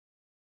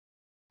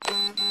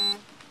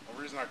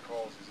was not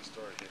calls, he just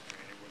started hitting me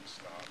and he wouldn't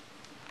stop.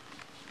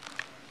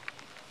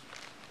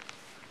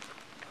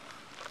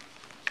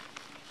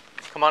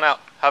 Come on out.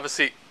 Have a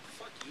seat.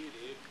 Fuck you, dude.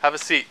 Have a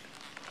seat.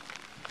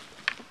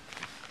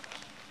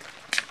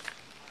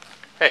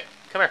 Hey,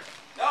 come here.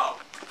 No.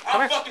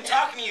 I'm fucking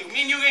talking to you.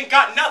 Me and you ain't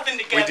got nothing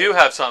together. We do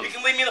have something. You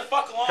can leave me the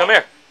fuck alone. Come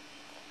here.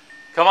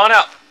 Come on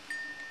out.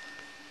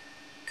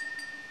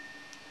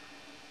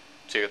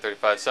 Chico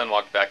 35's son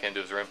walked back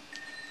into his room.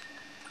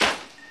 You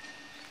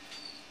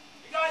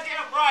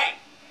goddamn right.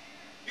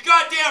 You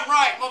goddamn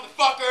right,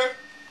 motherfucker.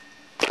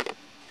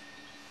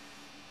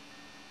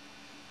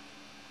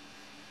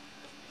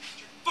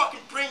 Fucking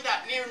bring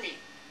that near me.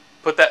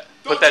 Put that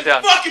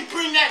down. Fucking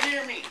bring that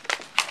near me.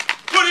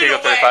 Put it Chico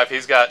away. 35,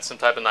 he's got some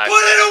type of knife.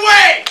 Put it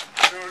away.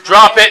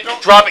 Drop it.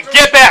 Drop it.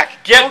 Get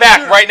back. Get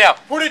back right now.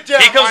 Put it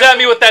down. He comes at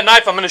me with that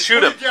knife, I'm going to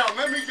shoot him. Put it down.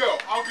 Let me go.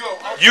 I'll go.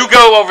 You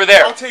go over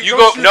there. You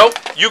go. Nope.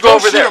 You go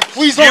over there.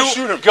 Please don't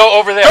shoot him. Go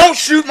over there. Don't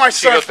shoot my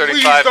son. Chico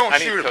 35. Please don't I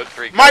need shoot code him.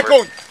 3.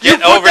 Michael, you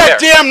Get put over that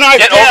there. damn knife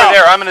Get down. over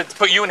there. I'm going to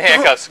put you in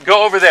handcuffs.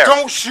 Go over there.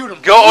 Don't shoot him.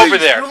 Go Please, over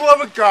there. For the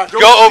love of God.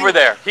 Go over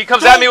there. He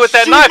comes at me with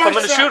that knife. I'm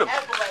going to shoot him.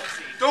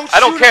 I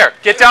don't care.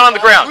 Get down on the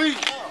ground.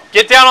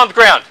 Get down on the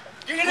ground.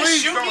 You're gonna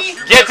shoot me?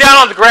 Get down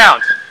on the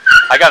ground.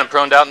 I got him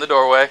proned out in the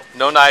doorway.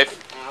 No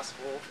knife.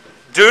 Asshole.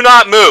 Do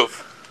not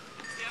move.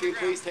 Can you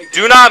please take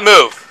Do not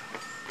move.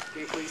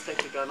 Can you please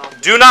take the gun off me?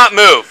 Do not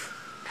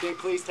move. Can you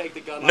please take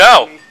the gun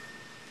No. off me?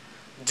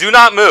 Do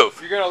not move.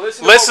 You're gonna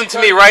Listen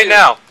to me right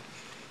now.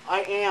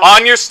 I am.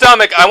 On your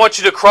stomach, I want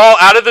you to crawl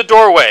out of the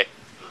doorway.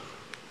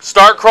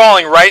 Start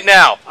crawling right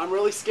now. I'm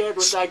really scared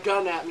with that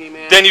gun at me,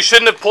 man. Then you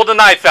shouldn't have pulled a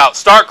knife out.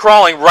 Start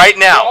crawling right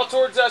now. Crawl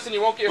towards us and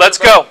you won't get Let's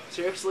hurt, go.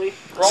 Seriously?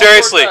 Crawl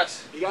Seriously. towards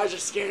us. You guys are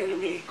scaring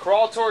me.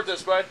 Crawl towards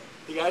us, bud.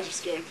 You guys are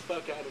scaring the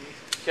fuck out of me.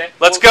 Okay.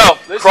 Let's go.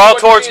 Crawl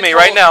towards me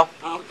right now.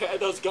 I don't care.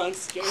 Those guns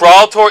scare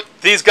Crawl toward.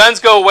 These guns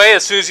go away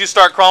as soon as you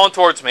start crawling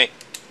towards me. me.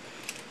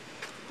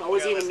 I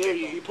wasn't even near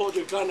you. You pulled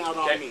your gun out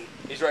on me.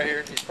 He's right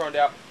here. He's prone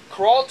out.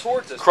 Crawl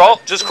towards us.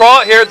 Crawl. Just crawl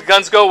out here. The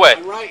guns go away.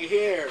 I'm right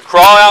here.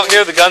 Crawl out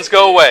here. The guns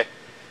go away.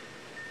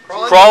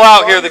 Crawl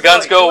out here. The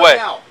guns go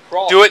away.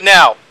 Do it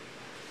now.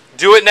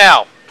 Do it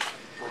now.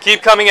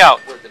 Keep coming out.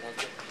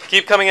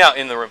 Keep coming out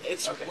in the room.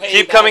 It's way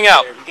Keep back coming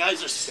out. there. You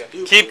guys are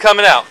stupid. Keep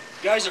coming out.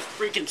 You guys are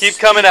freaking Keep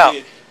coming out.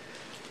 stupid.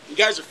 You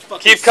guys are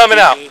fucking Keep coming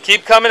out. stupid.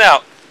 Keep coming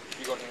out.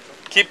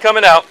 Keep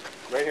coming out.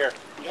 Right here.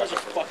 You guys are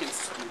fucking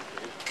stupid.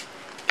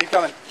 Keep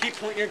coming. Keep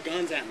pointing your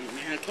guns at me,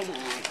 man. Come on.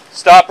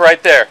 Stop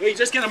right there. Wait, you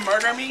just gonna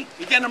murder me?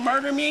 You gonna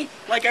murder me?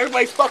 Like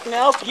everybody fucking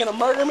else? You gonna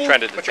murder me? Trying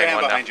to Put your detain hand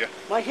one now. behind you.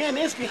 My hand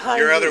is behind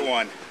Your me. other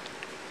one.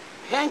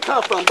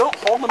 Handcuff them. Don't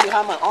hold them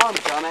behind my arm,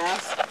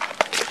 dumbass.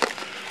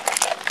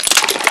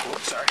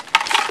 Oops, sorry.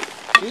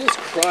 Jesus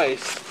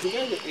Christ. You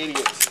guys are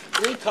idiots.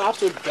 3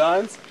 cops with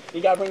guns.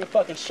 You gotta bring a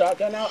fucking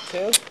shotgun out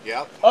too?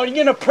 Yep. Oh, you're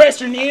gonna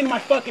press your knee in my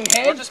fucking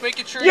head? We're just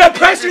making sure You gonna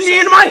press your knee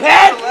into my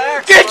head?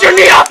 Relax, Get your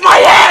knee off my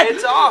head!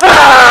 It's off.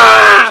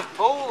 Ah!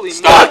 Holy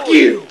Fuck moly.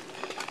 you!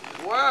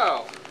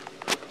 Wow.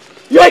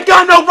 You ain't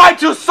got no right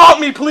to assault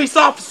me, police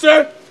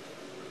officer!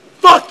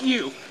 Fuck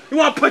you! You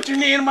wanna put your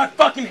knee into my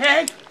fucking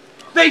head?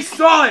 They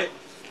saw it!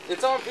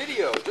 It's on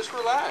video. Just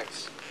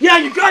relax. Yeah,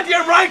 you got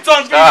your rights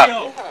on Stop.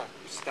 video! Yeah.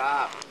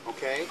 Stop,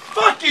 okay?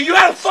 Fuck you! You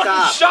had a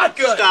fucking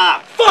shotgun!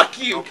 Stop. Fuck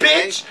you,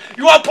 Okay. bitch!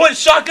 You wanna point a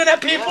shotgun at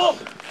people?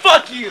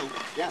 Fuck you!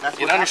 Yeah, that's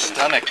Get what on your happened.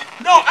 stomach.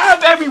 No, I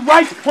have every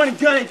right to point a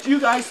gun at you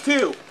guys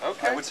too!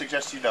 Okay. I would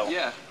suggest you don't.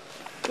 Yeah.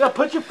 Yeah,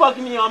 put your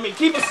fucking knee on me.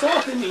 Keep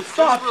assaulting me.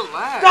 Stop. Just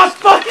relax. That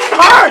fucking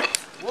hurts!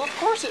 Well, of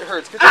course it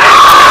hurts.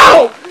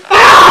 Ow!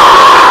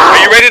 Ow!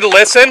 Are you ready to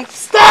listen?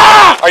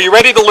 Stop! Are you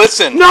ready to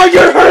listen? No,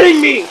 you're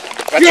hurting me!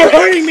 You're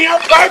hurting me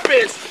on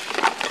purpose!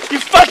 You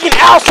fucking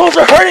assholes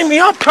are hurting me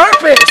on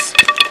purpose!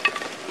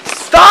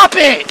 Stop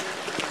it!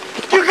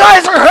 You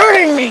guys are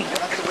hurting me!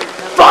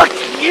 Fuck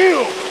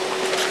you!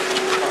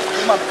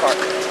 Put him on the car.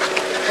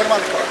 Put him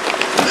on the car.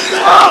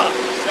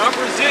 Stop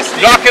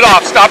resisting. Knock it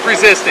off. Stop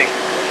resisting.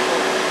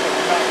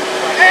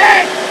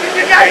 Hey!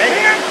 Did you guys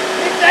hear?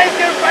 These guys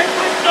get right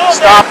foot over!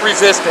 Stop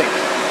resisting.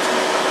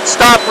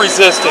 Stop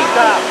resisting.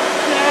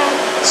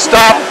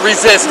 Stop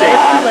resisting. You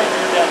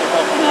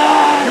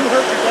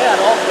hurt your dad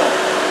also.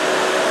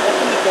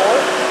 Open the door.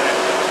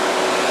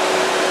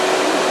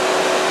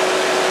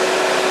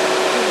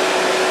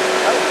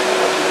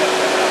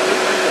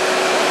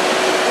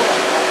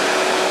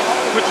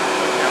 Put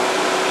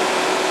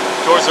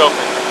your doors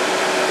open.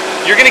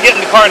 You're gonna get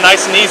in the car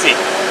nice and easy.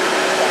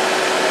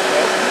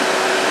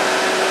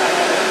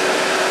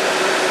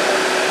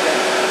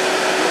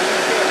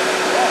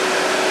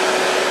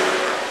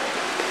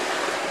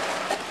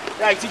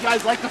 Guys, you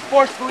guys like to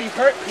forcefully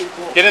hurt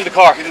people. Get in the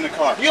car. Get in the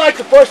car. You like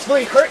to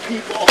forcefully hurt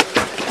people.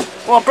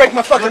 Well, break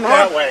my fucking Look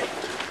arm. that way.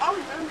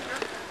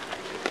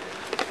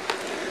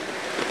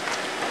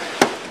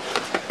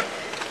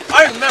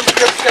 I remember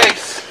your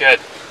face. Good.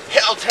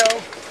 Helltown.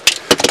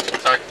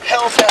 Sorry.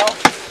 Helltown.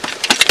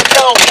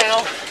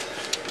 Helltown.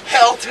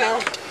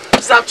 Helltown.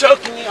 Stop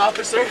choking me,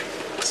 officer.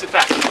 Sit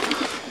back.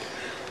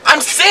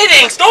 I'm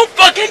sitting. Don't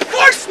fucking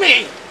force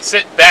me.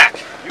 Sit back.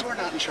 You are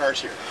not not in charge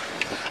here.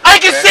 I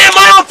can stand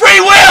my own free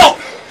will!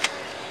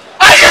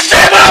 I can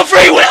stand my own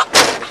free will!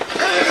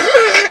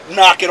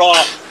 Knock it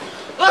off.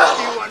 Do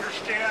you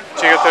understand?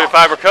 Chico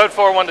 35, we're code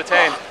 4-1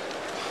 detained.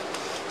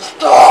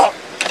 Stop!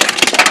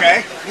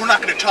 Okay, we're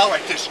not going to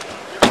tolerate this.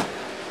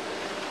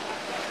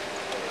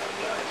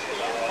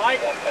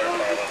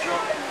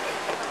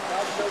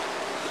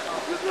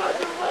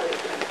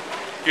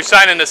 You're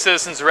signing the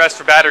citizen's arrest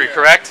for battery,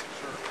 correct?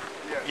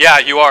 Yeah,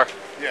 you are.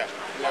 Yeah.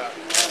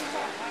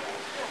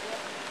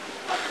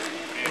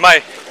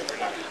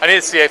 I need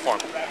a CA form.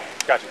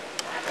 Gotcha.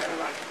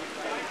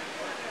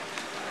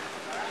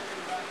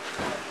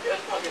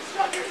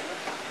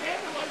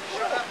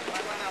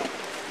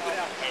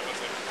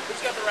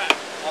 Who's got the rat?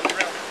 On the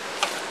ground.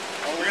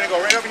 We're going to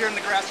go right over here in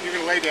the grass and you're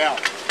going to lay down.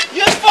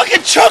 You just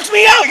fucking choked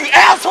me out, you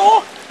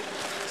asshole!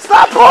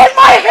 Stop pulling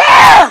my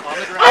hair!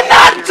 I'm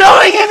not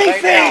doing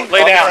anything!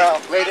 Lay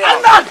down. Lay down.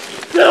 I'm not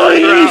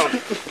doing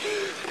anything!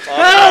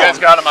 You guys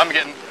got him. I'm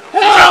getting. Go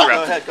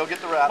ahead, go get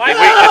the rat.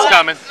 It's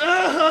coming.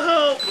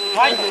 Help!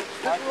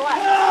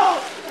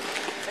 Help!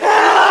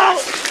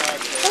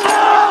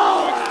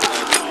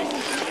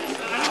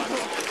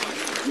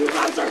 You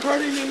guys are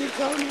hurting me. You're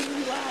telling me to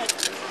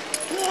relax.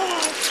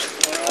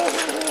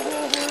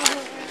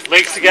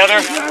 Legs together.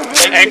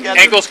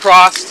 Ankles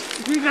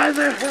crossed. You guys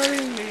are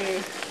hurting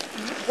me.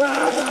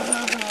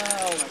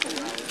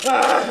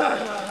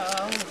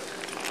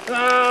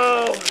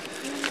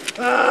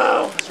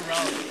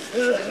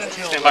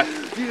 Stand by.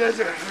 You guys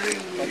are hurting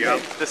me.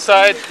 This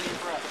side.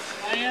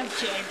 I am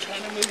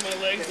trying to move my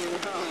legs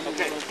around.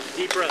 Okay,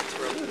 deep breaths,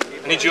 bro.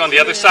 I need you on the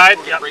other side.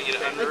 Bring it I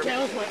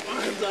can't with my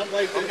arms up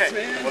like this, Okay,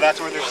 man. well that's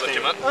where they're staying.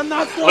 I'm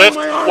not throwing Lift.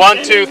 my arms 1,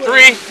 2, anywhere.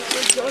 3. I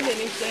haven't done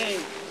anything.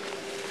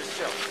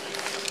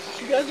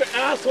 You guys are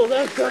assholes. I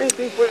haven't done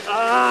anything for.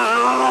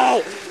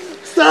 Ow!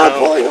 Stop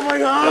pulling on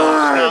my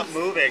arms! Stop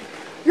moving.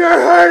 You're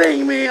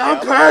hurting me on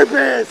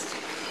purpose.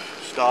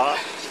 Stop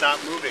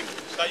moving.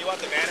 Scott, you want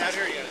the van out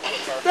here? You gotta do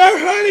a car. They're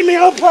hurting me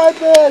on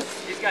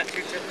purpose. He's got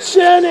 2 tips.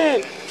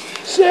 Shannon,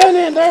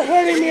 they're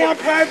hurting me on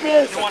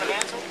purpose. You want a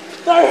van?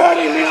 They're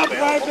hurting me on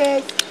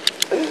purpose.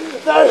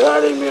 They're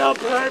hurting me on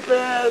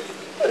purpose.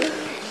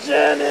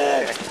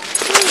 Shannon.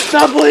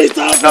 The police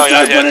officer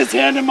put his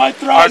hand in my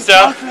throat and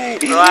choked me.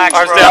 Relax,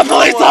 The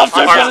police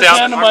officer put his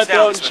hand in my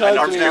throat and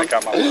choked me.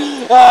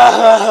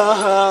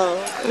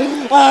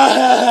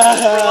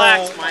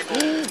 Relax,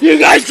 Michael. You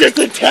guys just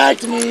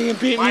attacked me and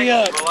beat me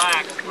up.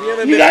 Relax.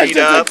 You guys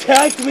just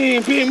attacked me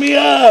and beat me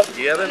up.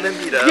 You haven't been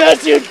beat up.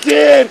 Yes, you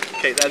did.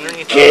 Okay,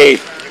 underneath.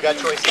 Keith, You got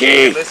choices.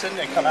 Keith. Listen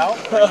and come out.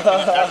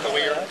 That's the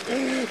way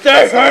you're.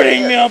 They're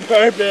hurting me on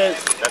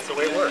purpose. That's the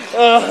way it works.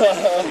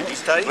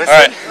 He's tight. All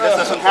right. This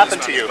doesn't happen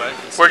to you.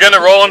 We're gonna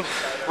roll him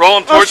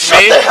towards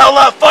Shut me. the hell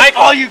up. Fuck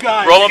all you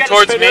guys. Roll him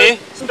towards me.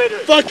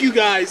 Fuck you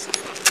guys.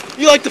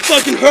 You like to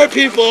fucking hurt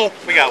people.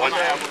 We got one.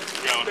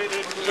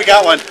 We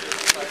got one.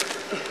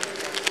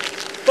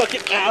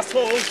 Fucking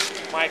assholes.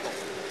 Michael,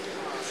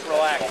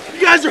 relax.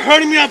 You guys are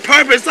hurting me on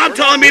purpose. Stop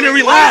telling me to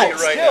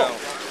relax. Right now.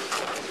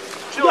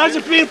 You guys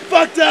are being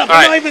fucked up. All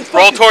I'm right, not even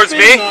roll fucking towards me.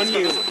 spitting on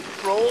you.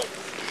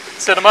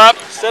 Sit him up.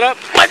 Sit up.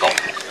 Michael.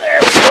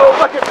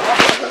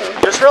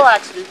 Just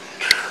relax, dude.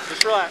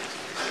 Just relax.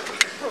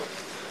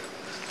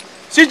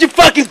 See what you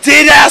fucking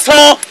did,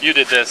 asshole? You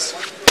did this.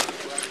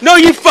 No,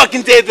 you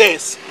fucking did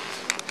this.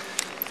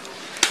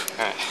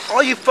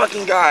 All you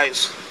fucking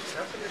guys.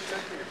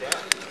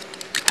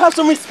 Have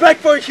some respect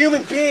for a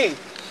human being.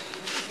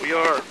 We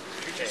are.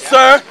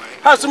 Sir,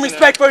 have some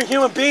respect for a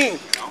human being.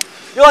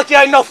 You're lucky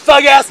I ain't no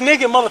thug ass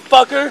nigga,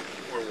 motherfucker.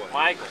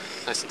 Michael,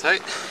 Nice and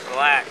tight.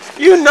 relax.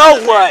 You know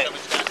what?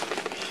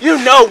 You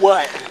know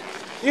what?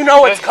 You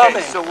know what's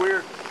coming. So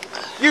weird.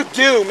 You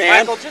do,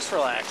 man. Michael, just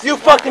relax. You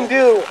fucking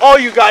do. All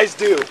you guys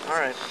do. All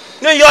right.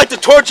 You know you like to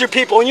torture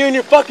people, and you and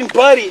your fucking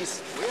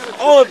buddies.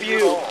 All of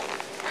you.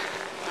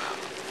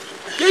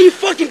 Yeah, you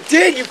fucking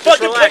did. You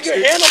fucking relax, put your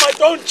dude. hand on my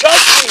throat and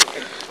choked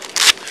me.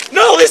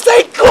 No, this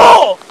ain't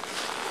cool.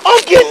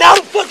 I'm getting out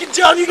of fucking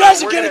jail. You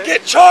guys are gonna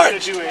get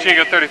charged.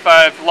 Chico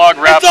 35. Log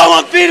wrap. It's all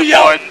on video.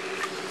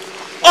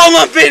 All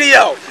on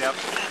video. Yep.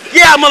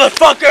 Yeah,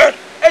 motherfucker.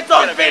 It's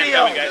on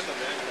video. Okay,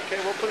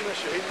 we'll put him in the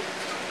shade.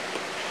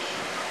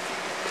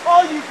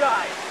 All you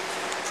guys.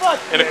 Fuck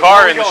In a you.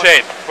 car or in the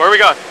shade? Where are we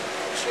going?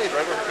 Shade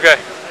right over here.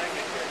 Okay.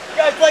 You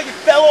guys let your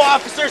fellow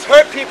officers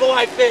hurt people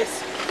like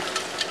this.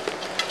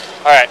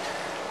 All right.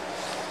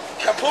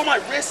 Can I pull my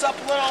wrists up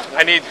a little?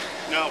 I need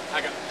No,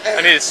 I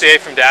got a CA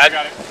from Dad.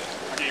 it.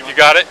 You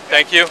got it?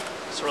 Thank you.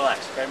 Just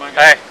relax, okay, Michael?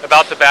 Hey,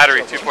 about the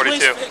battery, Please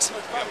 242. fix my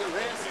fucking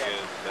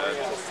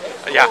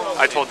wrist. Yeah,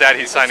 I told Dad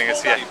he's signing a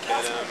CA. Hit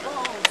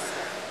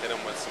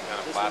him with some kind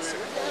of plastic.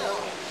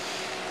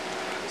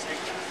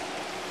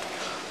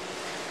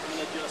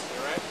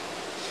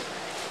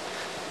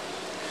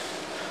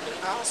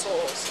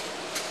 Assholes.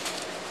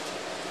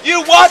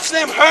 You watch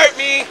them hurt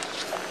me.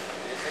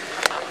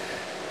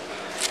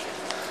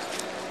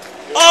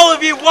 All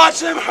of you watch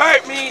them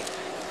hurt me.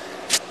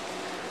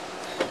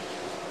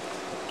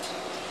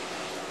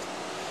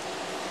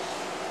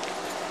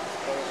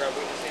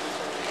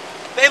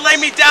 They laid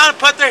me down and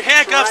put their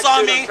handcuffs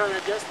on me.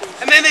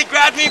 And then they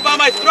grabbed me by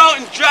my throat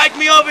and dragged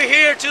me over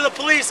here to the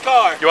police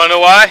car. You want to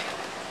know why?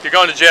 You're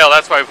going to jail.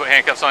 That's why we put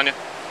handcuffs on you.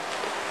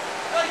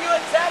 No, you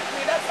attacked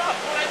me. That's not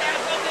why I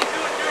got